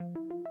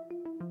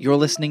You're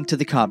listening to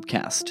the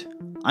Cobcast.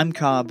 I'm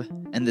Cobb,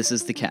 and this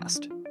is the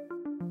cast.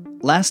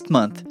 Last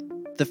month,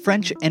 the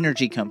French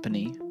energy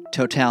company,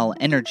 Total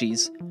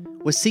Energies,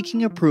 was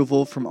seeking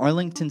approval from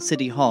Arlington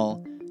City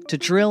Hall to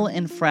drill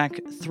and frack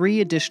 3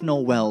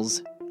 additional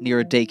wells near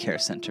a daycare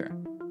center.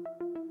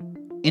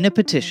 In a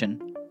petition,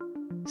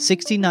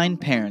 69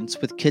 parents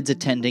with kids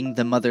attending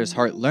the Mother's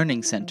Heart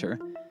Learning Center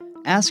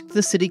asked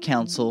the City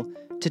Council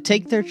to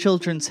take their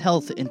children's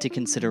health into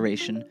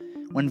consideration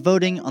when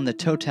voting on the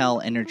Total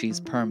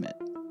Energies permit.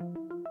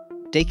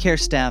 Daycare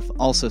staff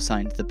also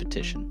signed the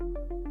petition.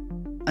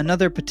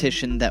 Another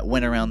petition that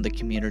went around the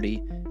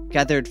community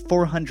gathered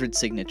 400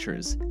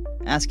 signatures,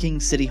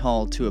 asking City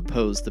Hall to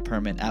oppose the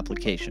permit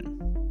application.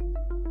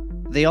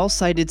 They all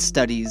cited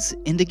studies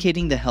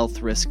indicating the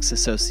health risks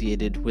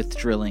associated with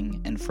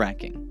drilling and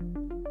fracking.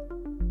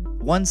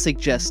 One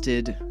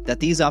suggested that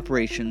these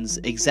operations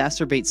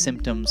exacerbate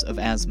symptoms of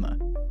asthma.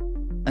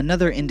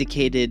 Another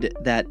indicated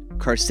that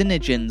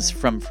carcinogens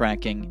from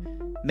fracking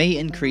may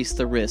increase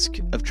the risk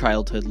of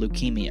childhood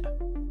leukemia.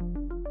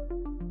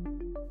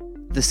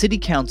 The City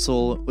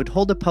Council would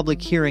hold a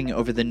public hearing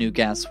over the new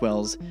gas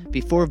wells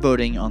before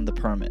voting on the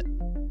permit.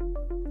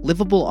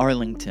 Livable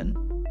Arlington,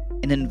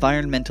 an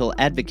environmental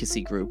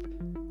advocacy group,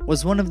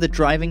 was one of the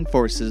driving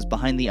forces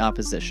behind the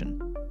opposition.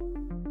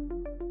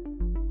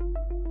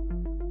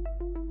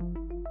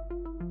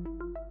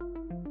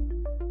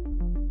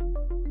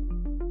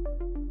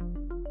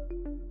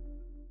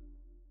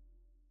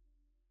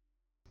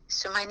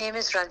 So my name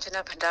is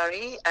Ranjana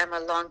Bhandari. I'm a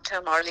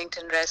long-term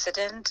Arlington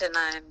resident, and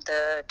I'm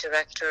the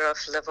director of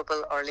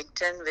Livable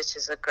Arlington, which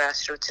is a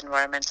grassroots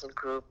environmental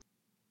group.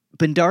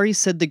 Bhandari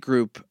said the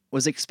group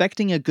was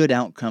expecting a good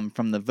outcome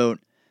from the vote,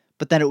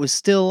 but that it was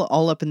still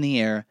all up in the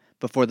air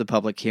before the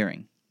public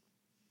hearing.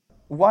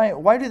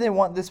 Why do they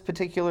want this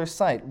particular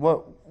site?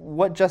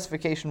 What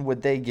justification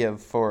would they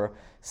give for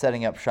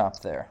setting up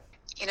shop there?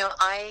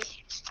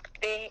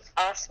 They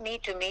asked me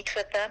to meet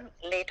with them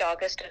late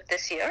August of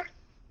this year.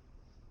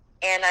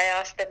 And I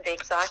asked them the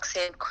exact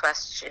same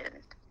question,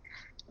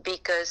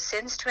 because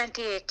since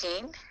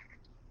 2018,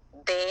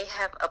 they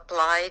have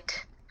applied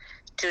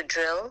to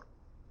drill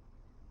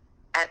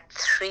at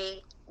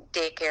 3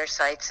 daycare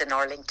sites in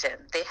Arlington.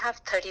 They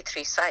have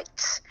 33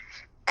 sites.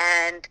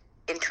 And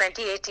in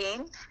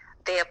 2018,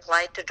 they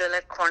applied to drill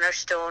at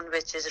Cornerstone,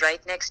 which is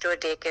right next to a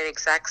daycare,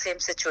 exact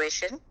same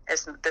situation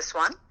as this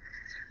one.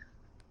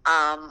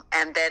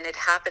 And then it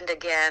happened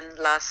again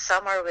last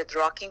summer with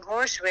Rocking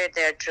Horse, where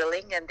they're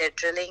drilling, and they're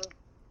drilling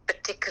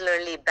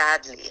particularly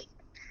badly.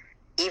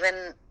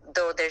 Even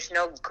though there's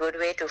no good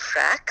way to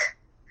frack,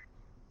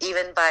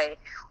 even by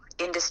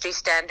industry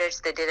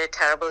standards, they did a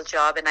terrible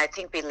job, and I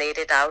think we laid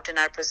it out in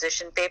our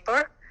position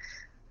paper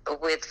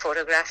with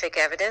photographic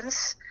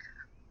evidence.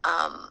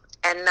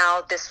 And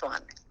now this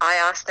one. I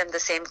asked them the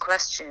same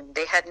question.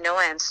 They had no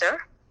answer.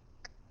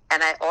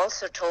 And I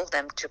also told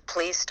them to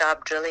please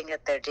stop drilling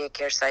at their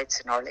daycare sites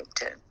in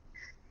Arlington.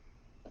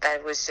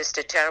 That was just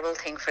a terrible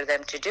thing for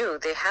them to do.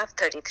 They have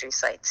 33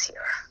 sites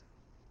here.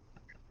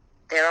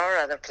 There are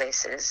other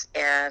places,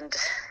 and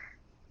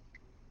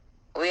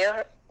we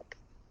are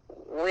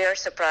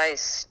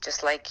surprised,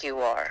 just like you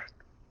are.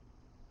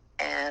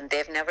 And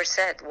they've never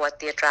said what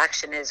the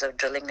attraction is of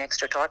drilling next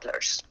to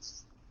toddlers.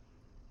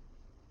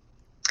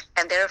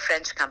 And they're a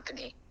French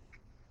company.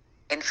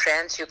 In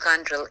France, you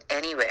can't drill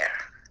anywhere.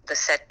 The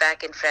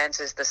setback in France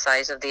is the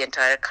size of the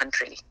entire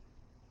country.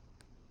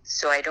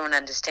 So I don't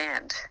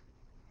understand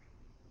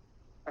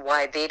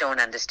why they don't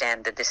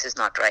understand that this is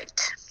not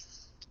right.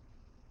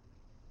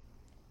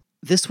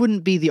 This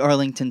wouldn't be the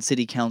Arlington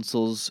City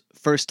Council's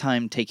first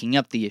time taking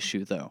up the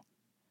issue, though.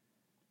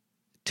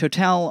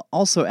 Total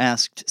also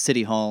asked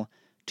City Hall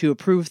to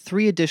approve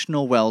 3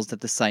 additional wells at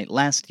the site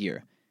last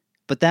year,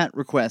 but that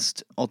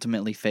request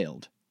ultimately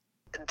failed.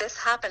 This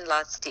happened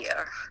last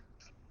year,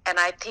 and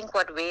I think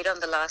what weighed on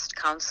the last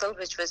council,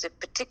 which was a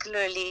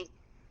particularly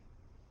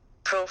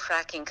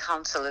pro-fracking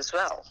council as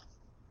well,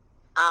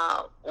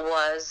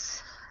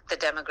 was the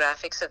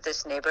demographics of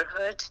this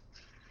neighborhood.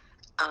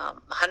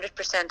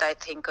 100% I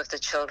think of the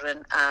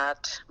children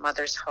at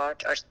Mother's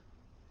Heart are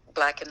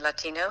Black and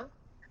Latino.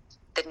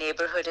 The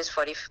neighborhood is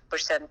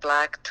 40%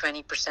 Black,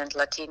 20%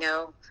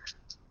 Latino.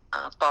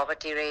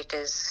 Poverty rate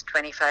is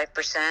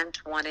 25%.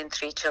 1 in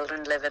 3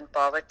 children live in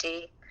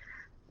poverty.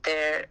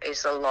 There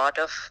is a lot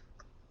of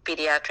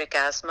pediatric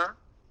asthma.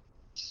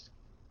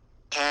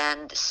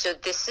 And so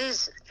this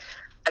is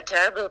a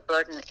terrible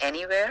burden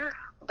anywhere,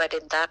 but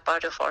in that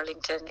part of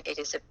Arlington, it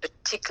is a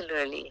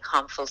particularly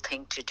harmful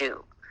thing to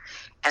do.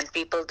 And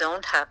people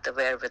don't have the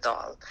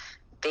wherewithal.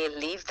 They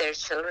leave their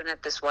children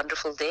at this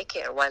wonderful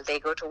daycare while they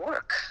go to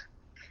work.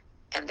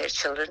 And their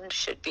children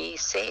should be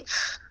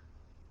safe.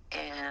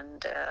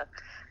 And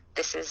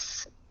this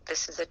is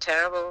a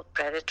terrible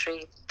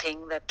predatory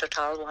thing that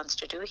Total wants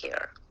to do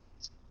here.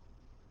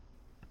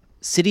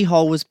 City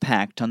Hall was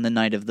packed on the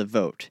night of the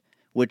vote,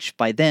 which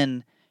by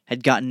then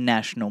had gotten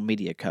national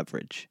media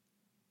coverage.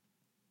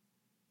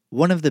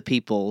 One of the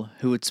people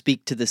who would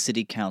speak to the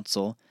City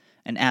Council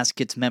and ask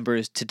its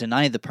members to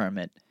deny the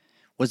permit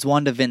was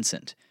Wanda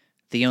Vincent,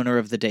 the owner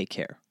of the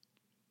daycare.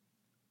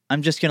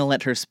 I'm just going to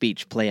let her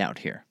speech play out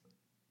here.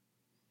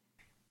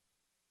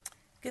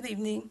 Good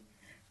evening.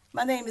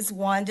 My name is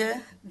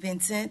Wanda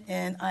Vincent,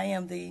 and I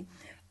am the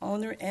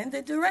owner and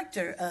the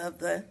director of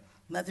the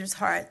Mother's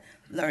Heart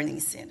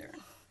Learning Center.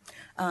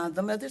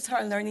 The Mother's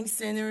Heart Learning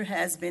Center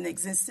has been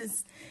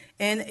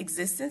in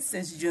existence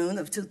since June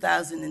of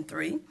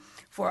 2003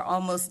 for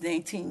almost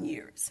 19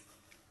 years.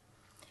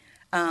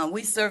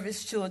 We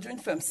service children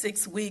from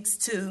 6 weeks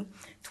to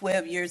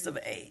 12 years of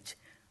age.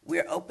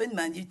 We're open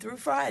Monday through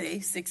Friday,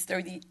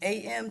 6:30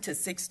 a.m. to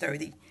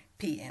 6:30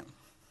 p.m.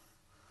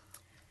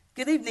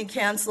 Good evening,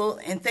 Council,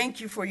 and thank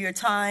you for your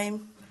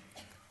time.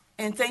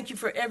 And thank you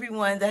for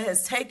everyone that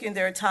has taken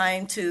their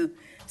time to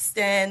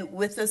stand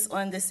with us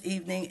on this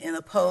evening and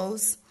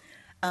oppose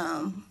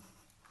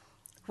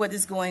what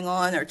is going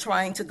on or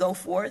trying to go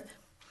forth.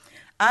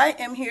 I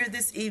am here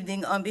this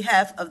evening on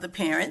behalf of the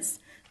parents,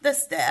 the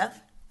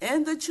staff,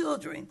 and the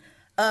children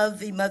of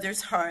the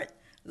Mother's Heart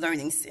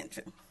Learning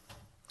Center.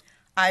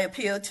 I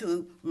appeal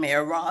to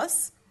Mayor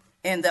Ross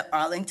and the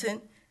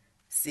Arlington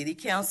City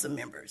Council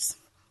members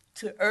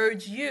to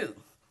urge you,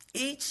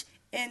 each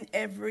and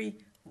every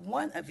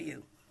one of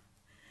you,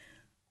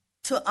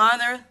 to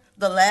honor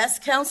the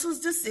last council's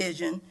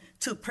decision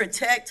to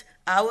protect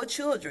our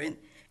children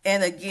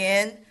and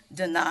again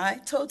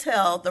deny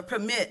Total the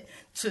permit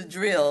to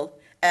drill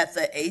at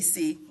the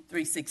AC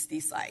 360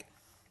 site.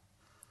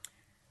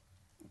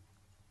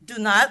 Do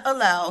not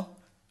allow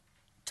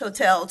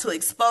Total to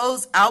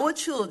expose our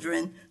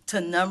children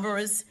to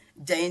numerous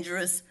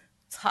dangerous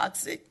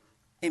toxic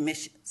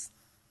emissions.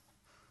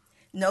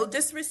 No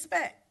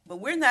disrespect, but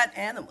we're not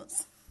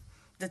animals.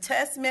 The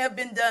test may have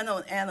been done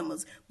on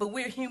animals, but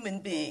we're human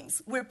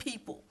beings. We're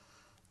people.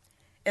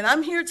 And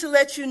I'm here to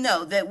let you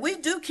know that we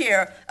do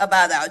care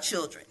about our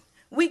children.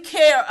 We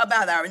care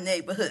about our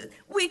neighborhood.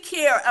 We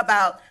care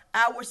about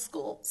our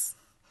schools.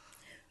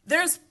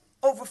 There's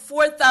over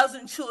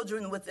 4,000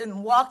 children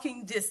within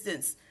walking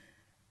distance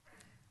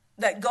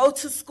that go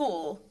to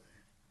school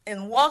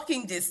in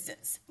walking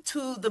distance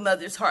to the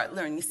Mother's Heart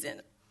Learning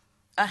Center,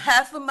 a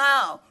half a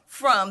mile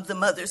from the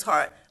Mother's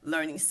Heart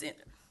Learning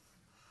Center.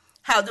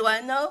 How do I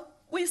know?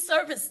 We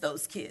service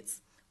those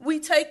kids. We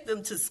take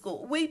them to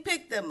school. We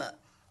pick them up.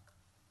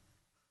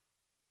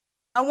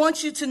 I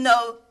want you to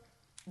know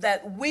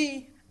that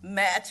we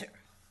matter.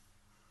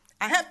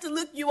 I have to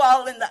look you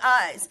all in the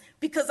eyes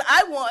because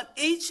I want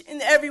each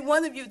and every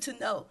one of you to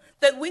know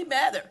that we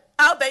matter.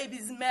 Our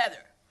babies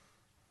matter.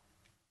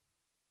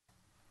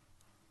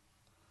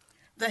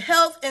 The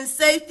health and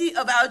safety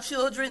of our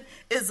children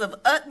is of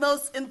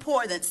utmost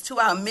importance to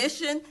our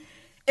mission,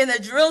 and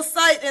a drill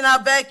site in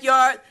our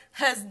backyard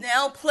has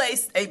now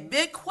placed a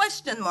big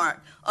question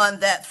mark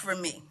on that for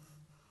me,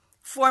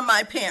 for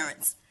my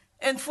parents,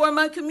 and for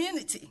my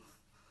community.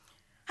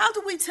 How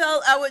do we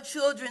tell our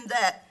children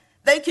that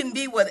they can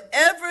be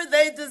whatever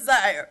they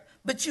desire,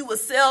 but you will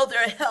sell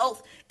their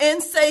health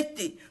and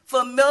safety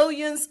for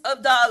millions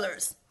of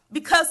dollars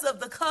because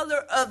of the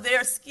color of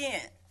their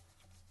skin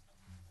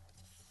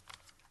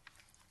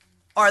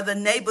or the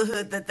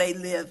neighborhood that they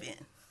live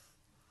in?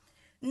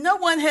 No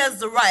one has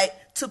the right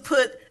to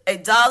put a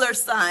dollar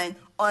sign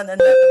on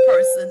another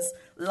person's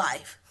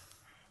life.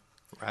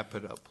 Wrap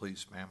it up,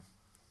 please, ma'am.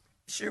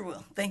 Sure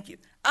will. Thank you.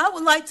 I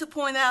would like to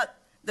point out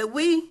that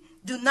we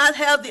do not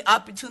have the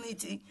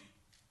opportunity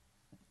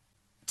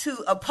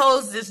to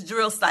oppose this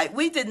drill site.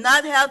 We did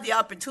not have the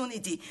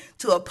opportunity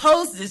to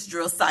oppose this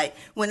drill site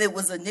when it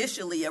was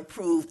initially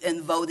approved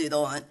and voted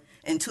on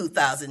in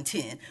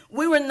 2010.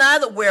 We were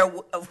not aware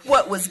of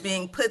what was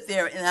being put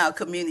there in our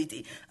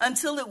community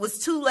until it was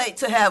too late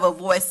to have a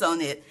voice on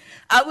it.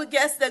 I would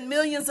guess that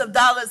millions of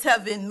dollars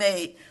have been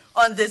made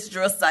on this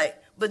drill site,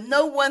 but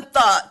no one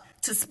thought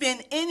to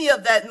spend any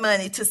of that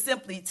money to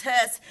simply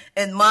test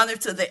and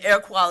monitor the air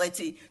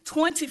quality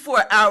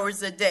 24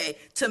 hours a day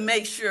to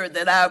make sure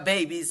that our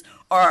babies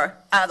are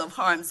out of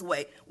harm's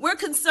way. We're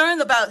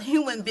concerned about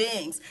human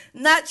beings,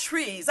 not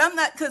trees. I'm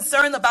not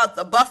concerned about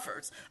the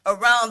buffers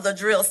around the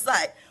drill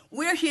site.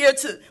 We're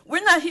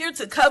not here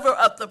to cover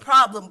up the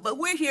problem, but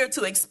we're here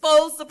to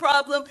expose the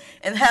problem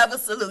and have a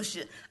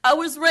solution. I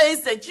was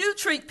raised that you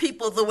treat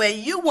people the way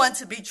you want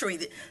to be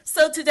treated.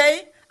 So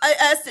today, I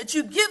ask that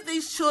you give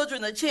these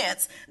children a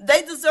chance.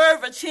 They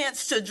deserve a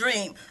chance to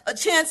dream, a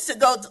chance to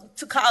go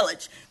to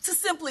college, to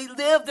simply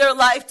live their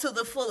life to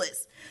the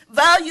fullest.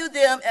 Value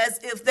them as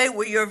if they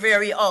were your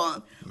very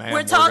own. Ma'am,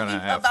 we're talking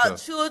about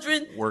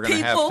children,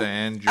 people,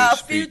 our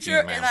future,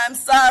 and I'm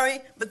sorry,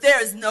 but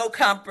there is no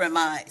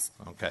compromise.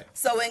 Okay.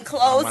 So in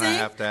closing, I'm going to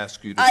have to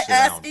ask you to I sit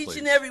down, ask each please.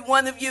 and every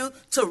one of you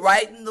to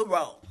righten the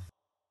wrong.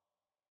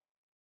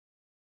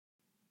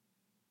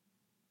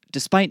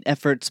 Despite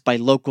efforts by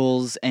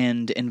locals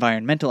and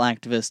environmental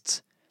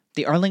activists,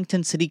 the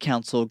Arlington City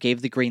Council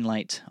gave the green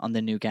light on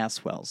the new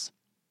gas wells.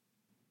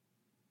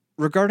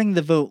 Regarding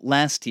the vote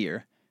last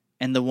year,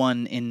 and the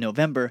one in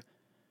November,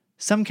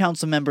 some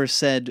council members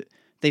said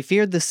they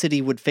feared the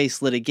city would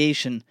face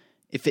litigation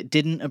if it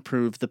didn't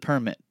approve the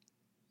permit.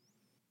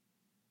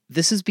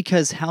 This is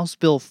because House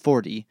Bill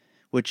 40,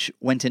 which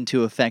went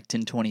into effect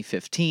in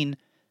 2015,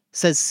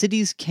 says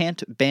cities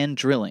can't ban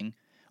drilling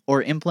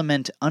or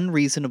implement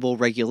unreasonable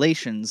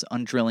regulations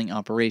on drilling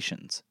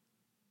operations.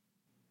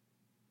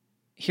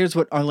 Here's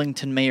what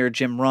Arlington Mayor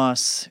Jim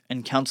Ross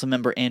and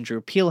Councilmember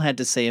Andrew Peel had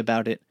to say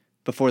about it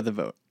before the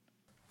vote.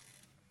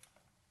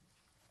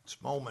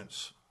 It's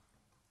moments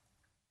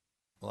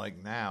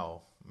like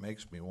now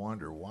makes me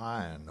wonder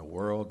why in the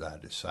world I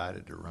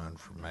decided to run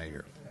for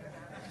mayor.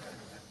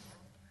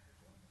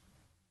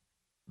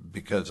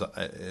 Because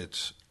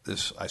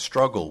I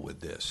struggle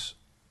with this.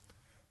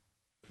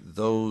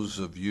 Those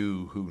of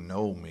you who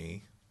know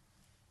me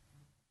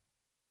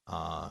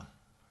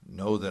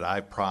know that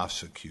I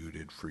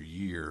prosecuted for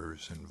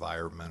years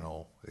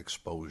environmental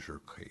exposure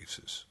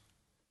cases.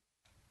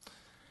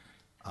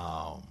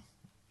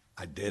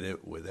 I did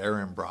it with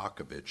Aaron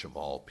Brockovich, of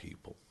all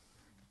people.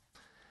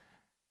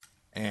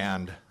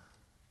 And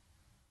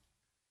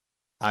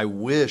I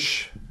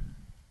wish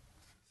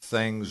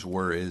things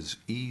were as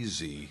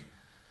easy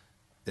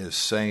as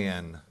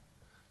saying,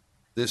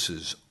 this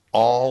is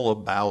all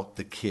about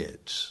the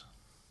kids,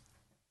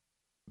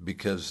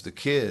 because the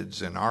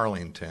kids in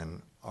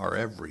Arlington are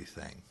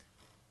everything.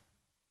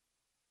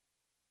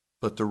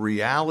 But the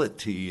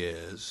reality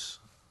is,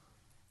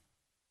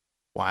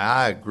 why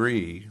I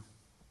agree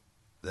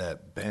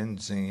that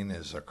benzene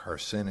is a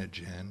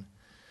carcinogen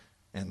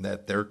and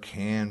that there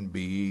can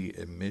be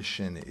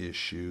emission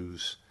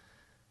issues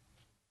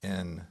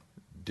in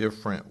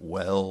different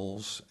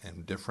wells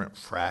and different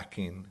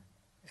fracking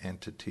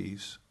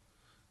entities,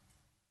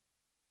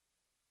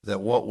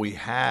 that what we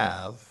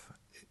have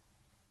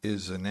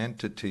is an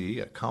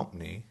entity, a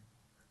company,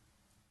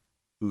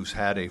 who's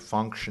had a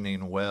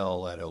functioning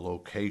well at a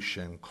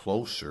location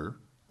closer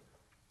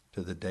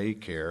to the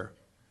daycare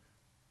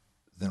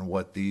than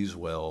what these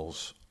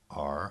wells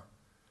are,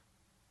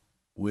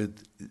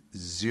 with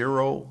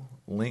zero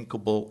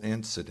linkable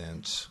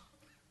incidents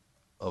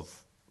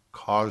of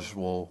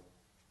causal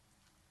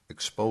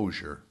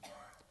exposure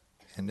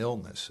and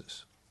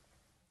illnesses.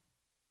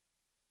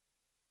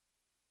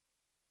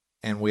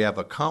 And we have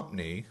a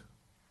company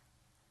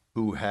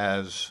who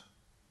has,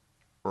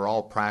 for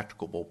all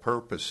practicable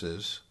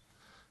purposes,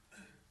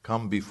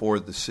 come before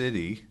the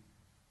city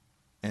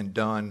and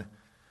done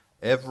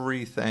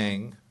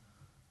everything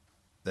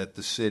that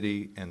the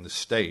city and the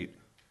state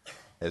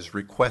has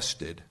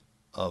requested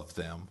of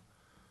them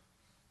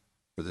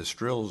for this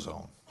drill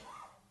zone.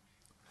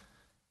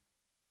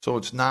 So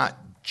it's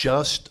not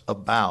just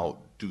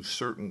about, do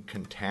certain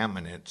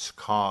contaminants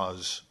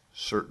cause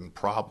certain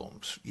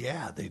problems?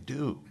 Yeah, they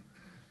do.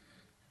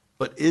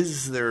 But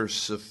is there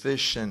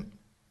sufficient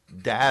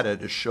data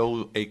to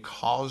show a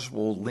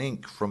causal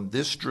link from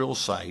this drill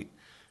site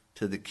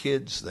to the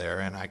kids there?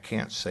 And I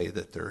can't say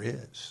that there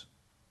is.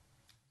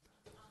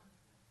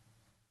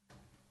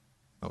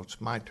 No,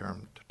 it's my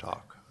turn to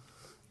talk.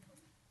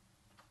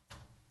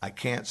 I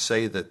can't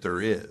say that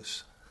there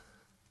is.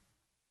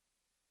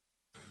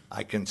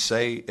 I can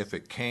say if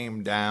it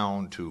came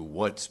down to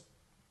what's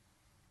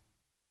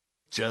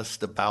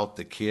just about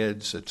the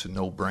kids, it's a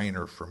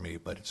no-brainer for me,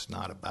 but it's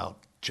not about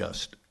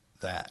just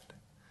that.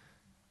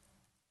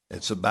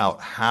 It's about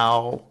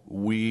how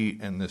we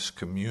in this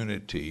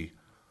community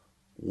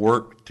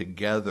work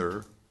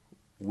together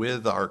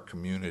with our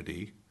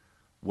community,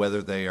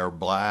 whether they are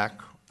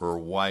black or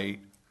white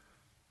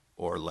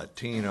or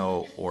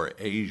Latino or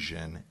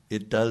Asian,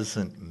 it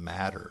doesn't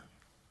matter.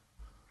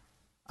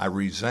 I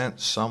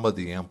resent some of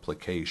the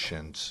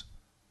implications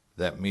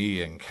that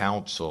me and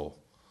council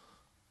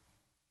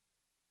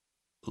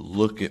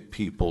look at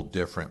people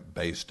different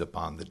based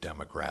upon the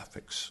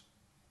demographics.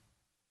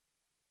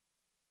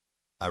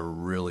 I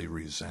really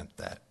resent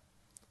that.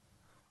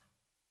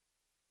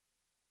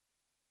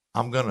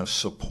 I'm going to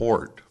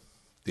support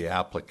the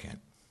applicant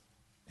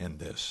in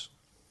this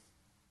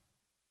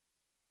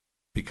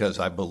because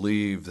I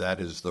believe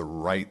that is the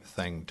right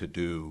thing to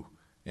do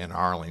in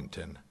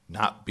Arlington,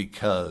 not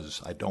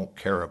because I don't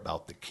care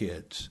about the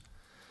kids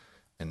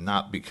and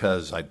not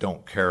because I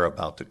don't care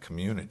about the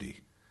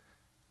community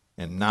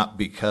and not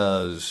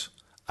because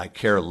I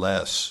care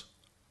less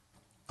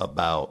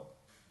about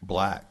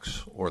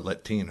blacks or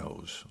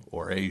Latinos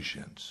or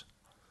Asians,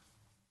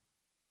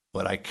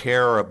 but I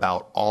care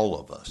about all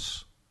of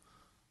us,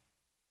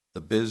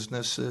 the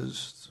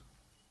businesses,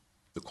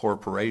 the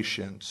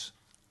corporations,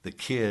 the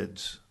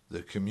kids,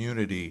 the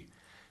community,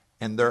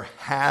 and there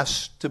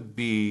has to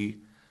be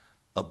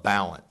a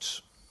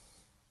balance.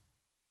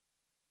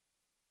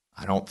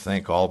 I don't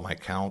think all my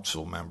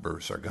council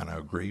members are going to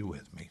agree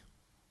with me.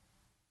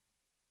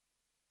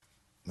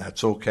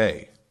 That's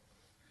okay,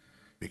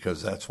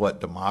 because that's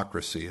what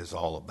democracy is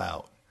all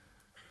about.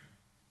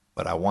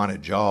 But I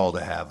wanted y'all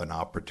to have an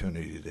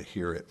opportunity to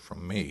hear it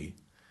from me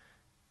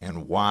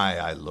and why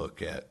I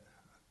look at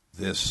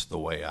this the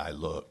way I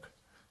look.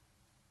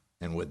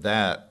 And with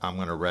that, I'm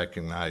going to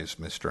recognize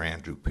Mr.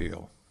 Andrew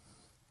Peel.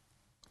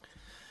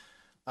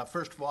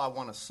 First of all, I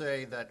want to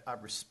say that I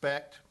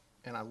respect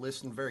and I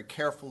listen very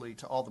carefully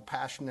to all the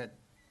passionate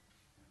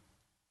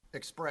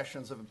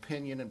expressions of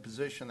opinion and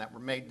position that were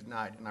made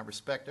tonight, and I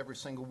respect every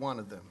single one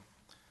of them.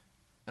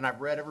 And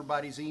I've read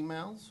everybody's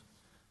emails,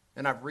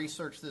 and I've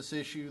researched this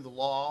issue, the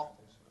law,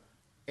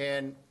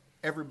 and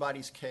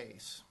everybody's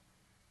case.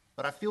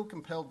 But I feel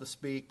compelled to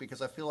speak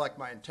because I feel like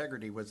my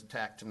integrity was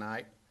attacked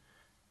tonight,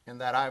 and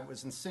that I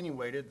was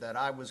insinuated that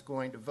I was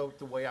going to vote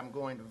the way I'm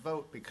going to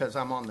vote because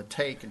I'm on the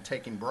take and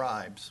taking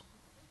bribes.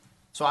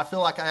 So I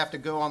feel like I have to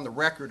go on the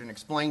record and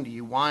explain to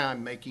you why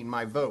I'm making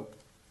my vote.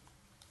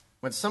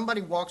 When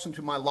somebody walks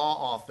into my law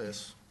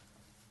office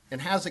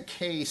and has a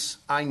case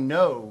I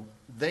know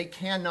they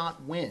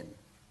cannot win,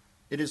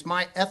 it is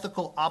my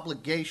ethical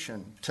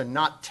obligation to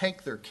not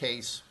take their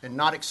case and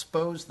not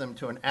expose them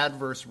to an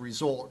adverse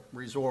result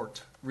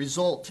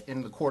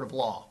in the court of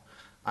law.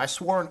 I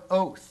swore an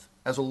oath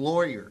as a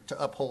lawyer to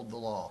uphold the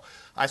law.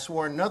 I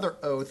swore another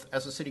oath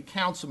as a city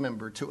council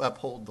member to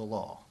uphold the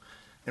law.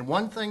 And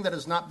one thing that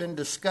has not been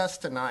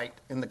discussed tonight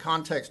in the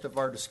context of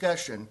our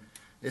discussion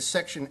is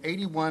Section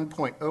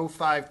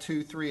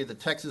 81.0523 of the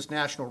Texas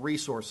National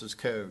Resources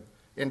Code,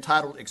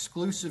 entitled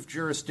Exclusive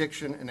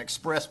Jurisdiction and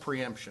Express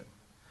Preemption.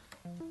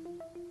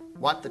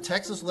 What the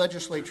Texas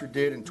legislature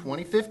did in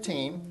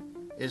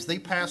 2015 is they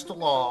passed a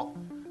law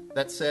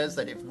that says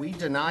that if we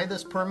deny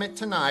this permit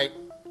tonight,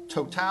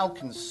 Total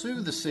can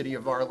sue the city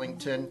of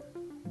Arlington,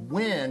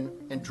 win,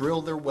 and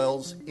drill their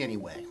wells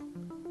anyway.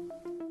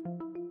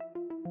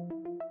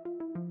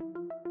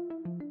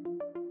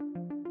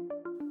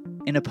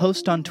 In a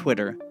post on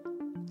Twitter,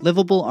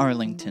 Livable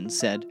Arlington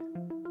said,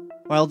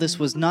 "While this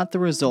was not the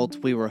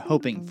result we were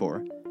hoping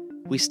for,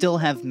 we still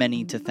have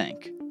many to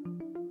thank.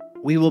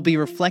 We will be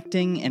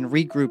reflecting and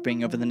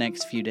regrouping over the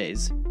next few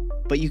days,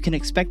 but you can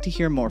expect to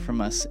hear more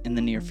from us in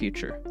the near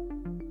future."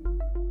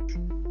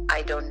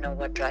 I don't know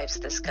what drives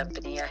this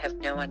company. I have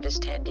no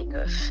understanding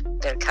of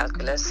their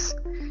calculus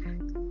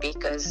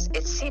because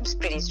it seems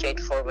pretty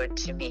straightforward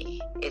to me.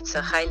 It's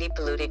a highly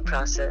polluting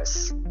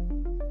process.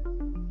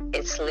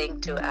 It's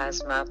linked to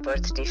asthma,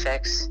 birth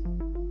defects,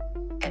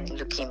 and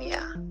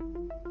leukemia.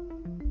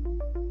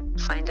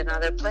 Find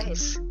another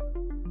place.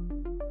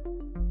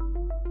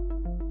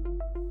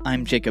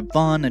 I'm Jacob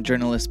Vaughn, a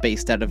journalist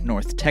based out of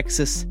North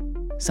Texas.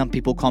 Some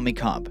people call me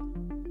Cobb.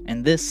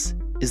 And this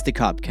is the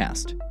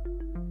Cobbcast.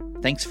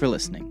 Thanks for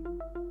listening.